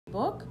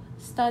book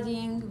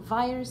studying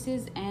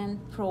viruses and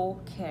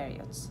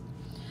prokaryotes.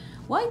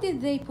 Why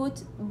did they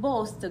put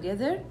both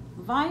together,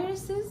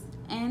 viruses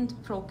and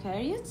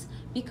prokaryotes?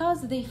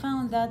 Because they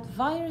found that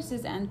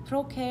viruses and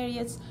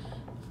prokaryotes,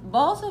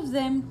 both of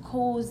them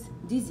cause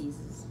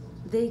diseases.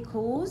 They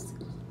cause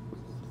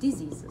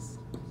diseases.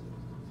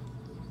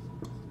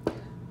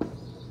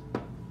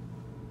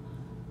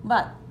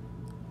 But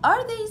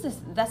are they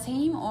the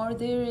same, or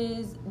there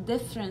is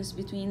difference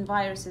between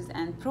viruses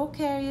and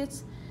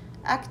prokaryotes?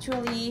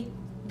 Actually,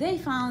 they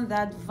found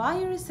that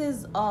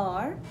viruses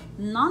are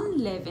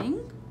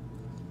non-living,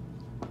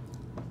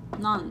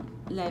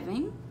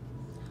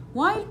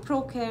 while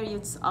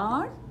prokaryotes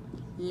are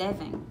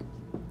living.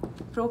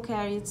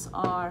 Prokaryotes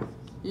are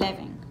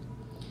living.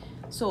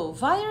 So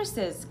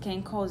viruses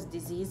can cause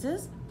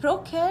diseases.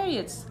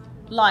 Prokaryotes,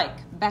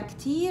 like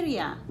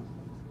bacteria,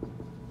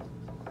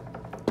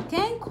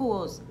 can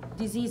cause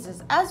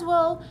diseases as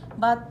well,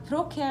 but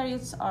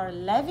prokaryotes are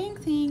living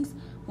things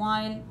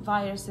while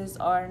viruses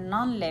are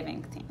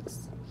non-living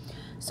things.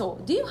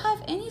 So, do you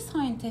have any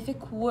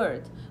scientific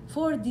word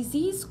for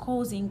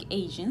disease-causing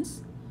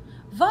agents?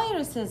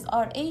 Viruses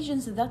are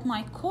agents that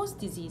might cause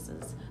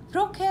diseases.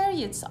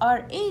 Prokaryotes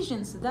are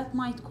agents that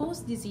might cause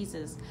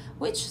diseases.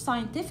 Which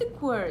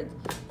scientific word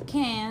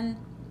can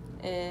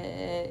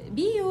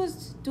be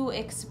used to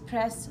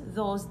express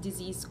those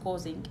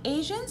disease-causing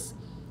agents?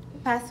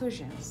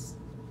 Pathogens.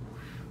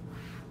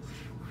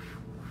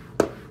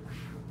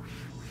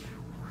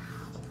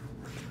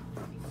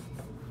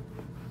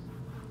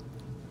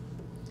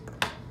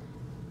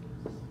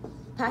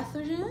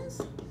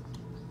 Pathogens.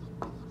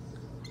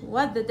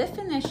 What the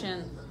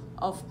definition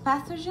of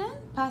pathogen?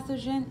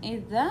 Pathogen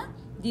is the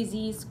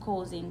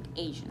disease-causing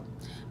agent.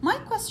 My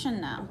question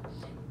now,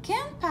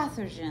 can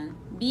pathogen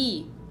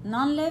be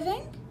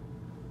non-living?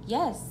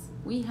 Yes,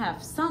 we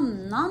have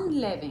some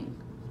non-living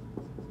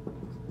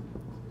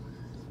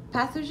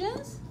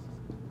pathogens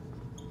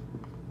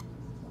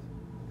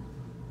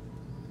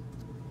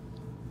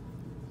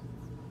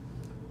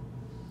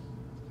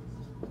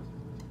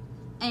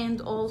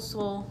and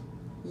also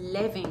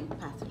living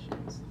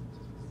pathogens.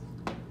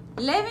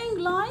 Living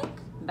like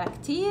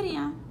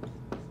bacteria.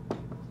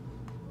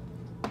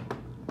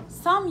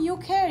 Some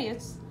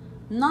eukaryotes,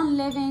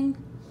 non-living.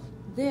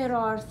 There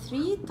are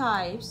 3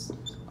 types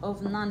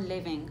of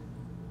non-living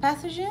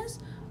pathogens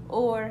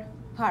or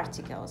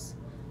particles.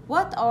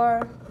 What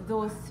are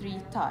those 3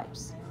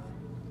 types?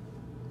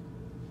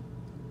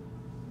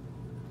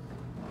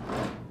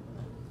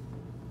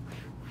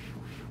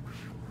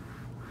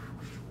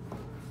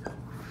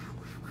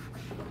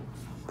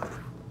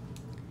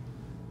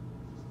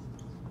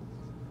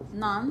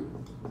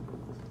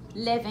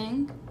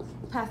 Non-living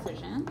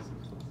pathogens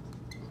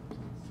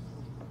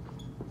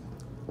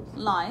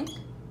like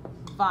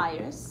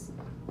virus,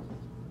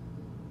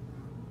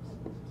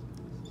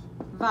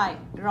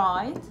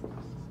 viroid,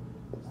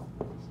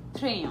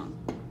 prion.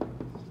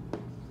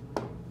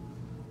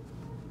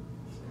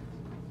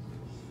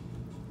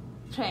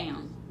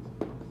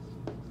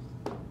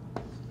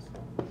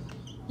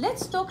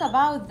 Let's talk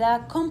about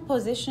the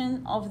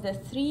composition of the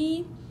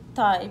 3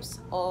 types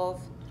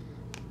of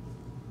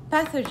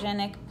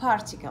pathogenic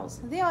particles.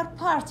 They are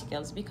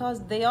particles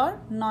because they are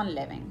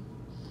non-living.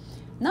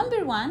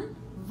 Number 1,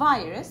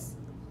 virus.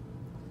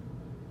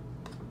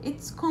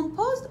 It's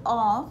composed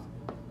of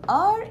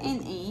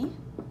RNA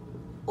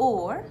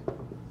or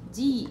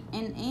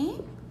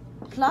DNA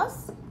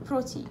plus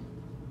protein.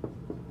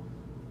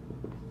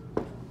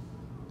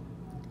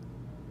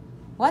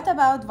 What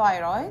about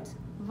viroid?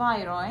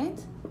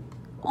 Viroid,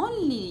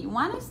 only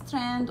 1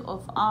 strand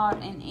of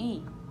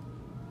RNA.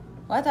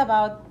 What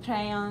about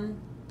prion?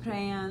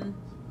 Prion,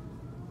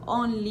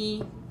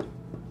 only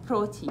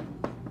protein.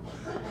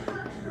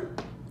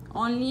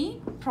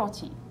 Only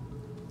protein.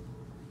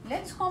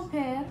 Let's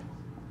compare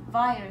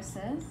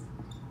viruses,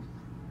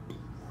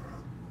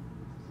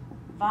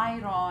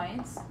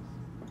 viroids,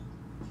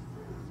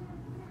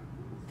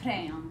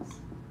 prions.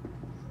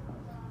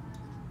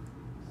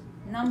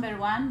 Number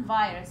 1,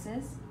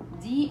 viruses,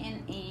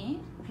 DNA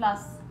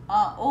plus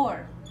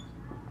or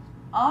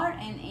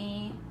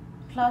RNA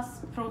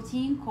plus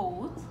protein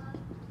coat.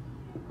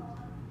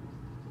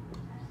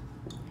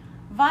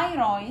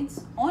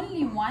 Viroids,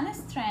 only 1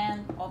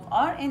 strand of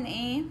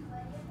RNA.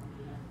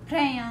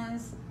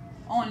 Prions,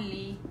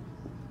 only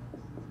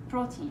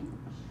protein.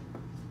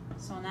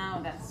 So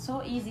now that's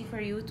so easy for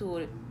you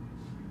to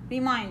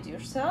remind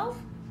yourself.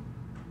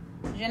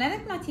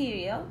 Genetic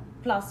material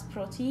plus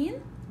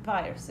protein,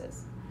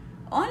 viruses.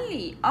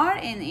 Only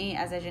RNA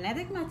as a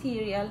genetic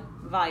material,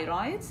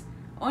 viroids.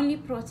 Only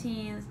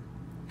proteins,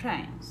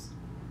 prions.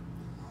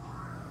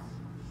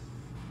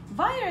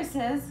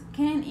 Viruses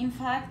can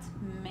infect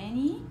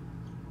many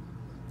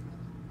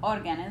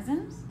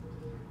organisms.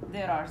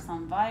 There are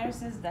some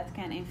viruses that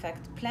can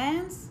infect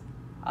plants,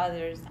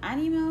 others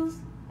animals,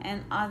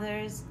 and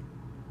others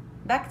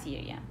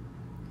bacteria.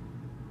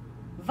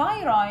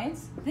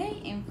 Viroids, they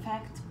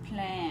infect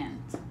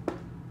plants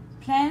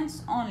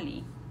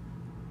only.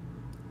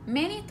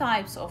 many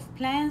types of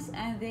plants,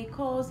 and they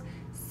cause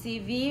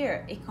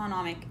severe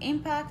economic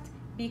impact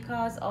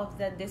because of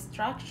the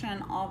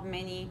destruction of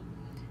many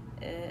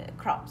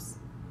crops.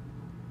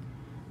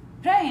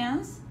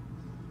 Prions,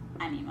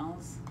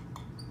 animals.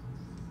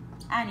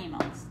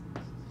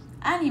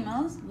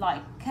 Animals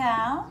like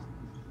cow,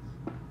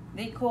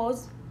 they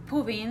cause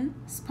bovine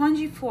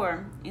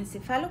spongiform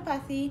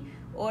encephalopathy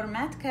or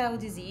mad cow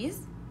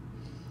disease.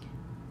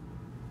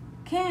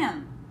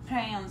 Can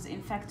prions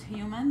infect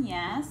human?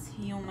 Yes,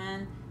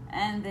 human,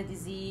 and the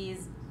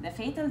disease, the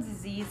fatal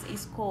disease,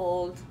 is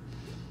called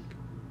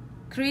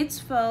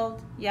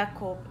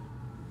Creutzfeldt-Jakob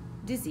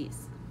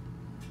disease.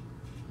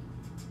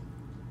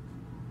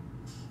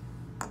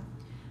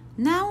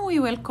 Now we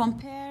will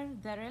compare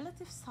the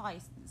relative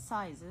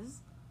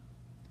sizes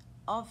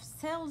of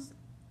cells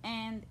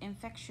and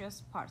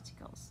infectious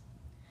particles.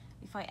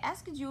 If I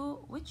asked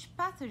you which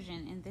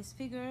pathogen in this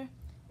figure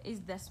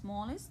is the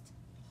smallest,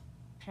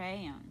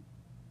 prion.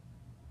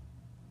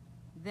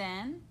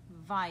 Then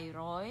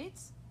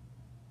viroids,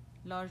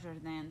 larger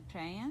than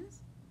prions.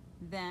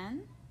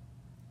 Then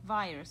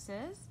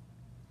viruses.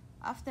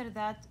 After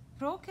that,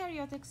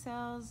 prokaryotic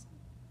cells.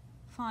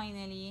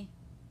 Finally,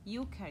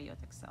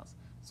 eukaryotic cells.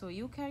 So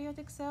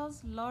eukaryotic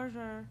cells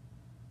larger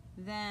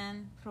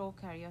than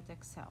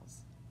prokaryotic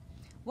cells.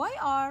 Why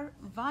are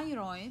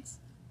viroids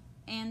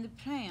and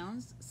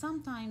prions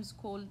sometimes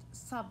called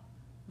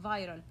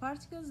subviral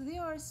particles? They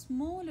are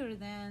smaller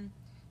than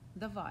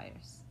the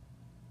virus.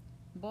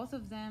 Both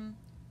of them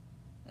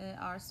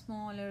are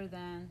smaller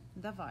than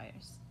the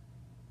virus.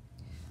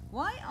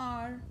 Why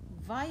are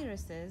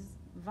viruses,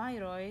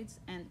 viroids,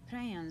 and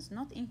prions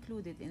not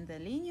included in the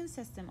linear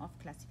system of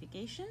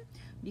classification?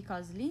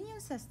 Because linear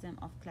system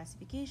of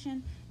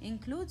classification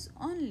includes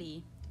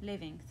only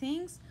living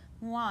things,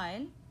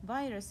 while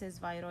viruses,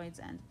 viroids,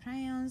 and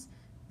prions,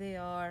 they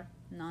are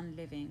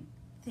non-living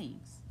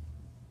things.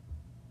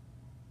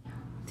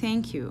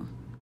 Thank you.